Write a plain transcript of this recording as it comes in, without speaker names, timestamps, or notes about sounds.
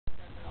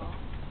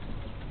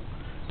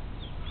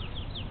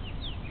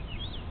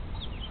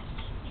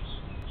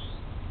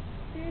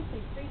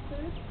seriously, free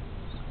food?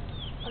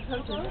 I'll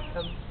come to them.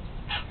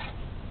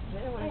 They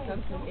don't want to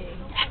come to me.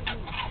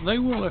 They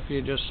will if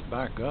you just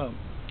back up.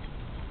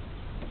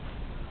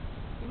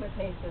 Give them a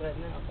taste of it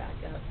and then I'll back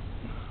up.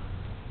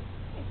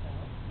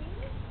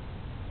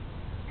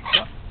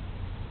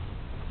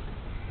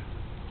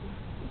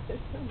 They're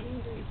so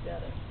mean to each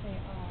other. They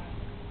are.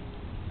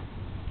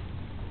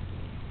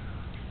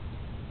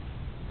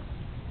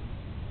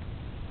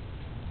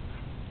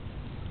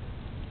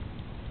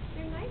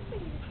 They're nice when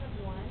you just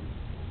have one.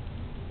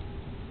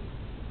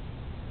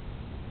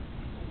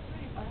 It's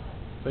pretty fun.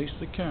 Face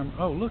the camera.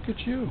 Oh, look at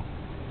you.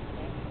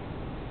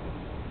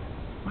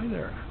 Hi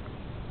there.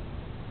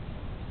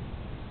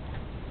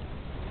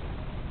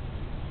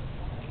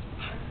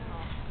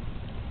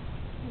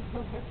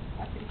 Okay,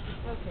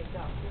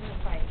 go. You're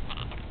gonna fight.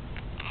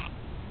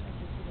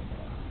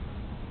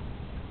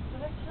 Well,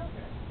 they're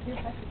children.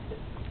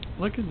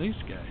 Look at these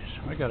guys.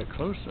 I got a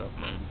close up.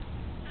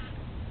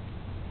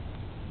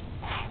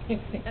 I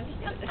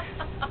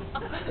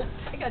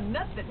got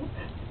nothing.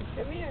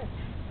 Come here.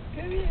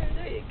 Come here.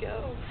 There you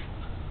go.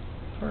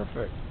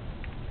 Perfect.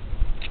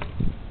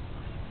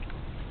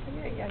 Come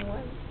here, young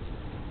one.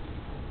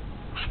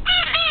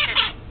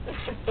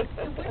 So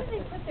where do they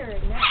put their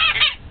nest?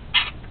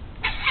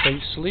 They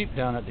sleep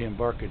down at the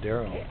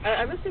Embarcadero.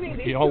 I'm assuming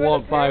these You two all are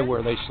walk the by parents?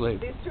 where they sleep.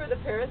 These two are the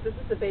parents. This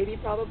is the baby,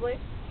 probably.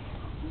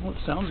 Well, it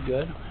sounds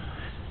good.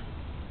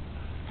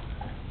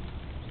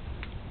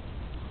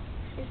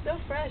 He's so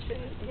fresh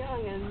and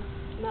young and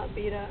not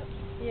beat up.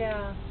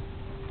 Yeah.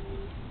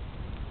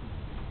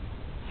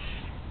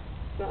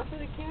 Not for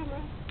the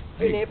camera.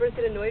 Hey. Your neighbors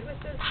get annoyed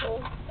with this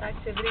whole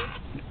activity?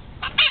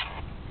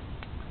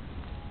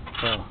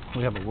 Well,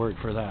 we have a word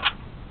for that.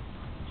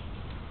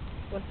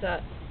 What's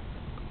that?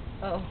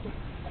 Oh,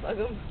 bug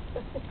 'em.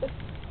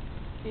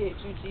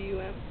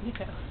 B-H-U-G-U-M. Yeah.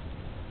 God,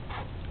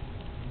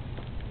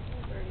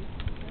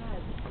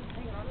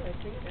 hang on to my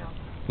fingernail.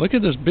 Look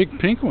at this big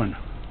pink one.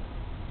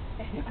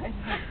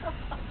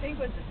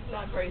 Penguins is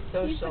not very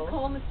social. He's the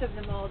calmest of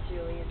them all,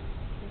 Julian.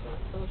 He's not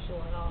social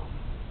at all.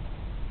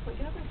 Look,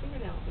 get off my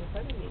fingernail in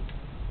front of me.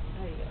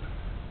 There you go.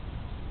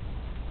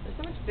 They're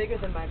so much bigger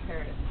than my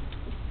parents.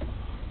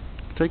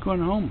 Take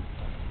one home.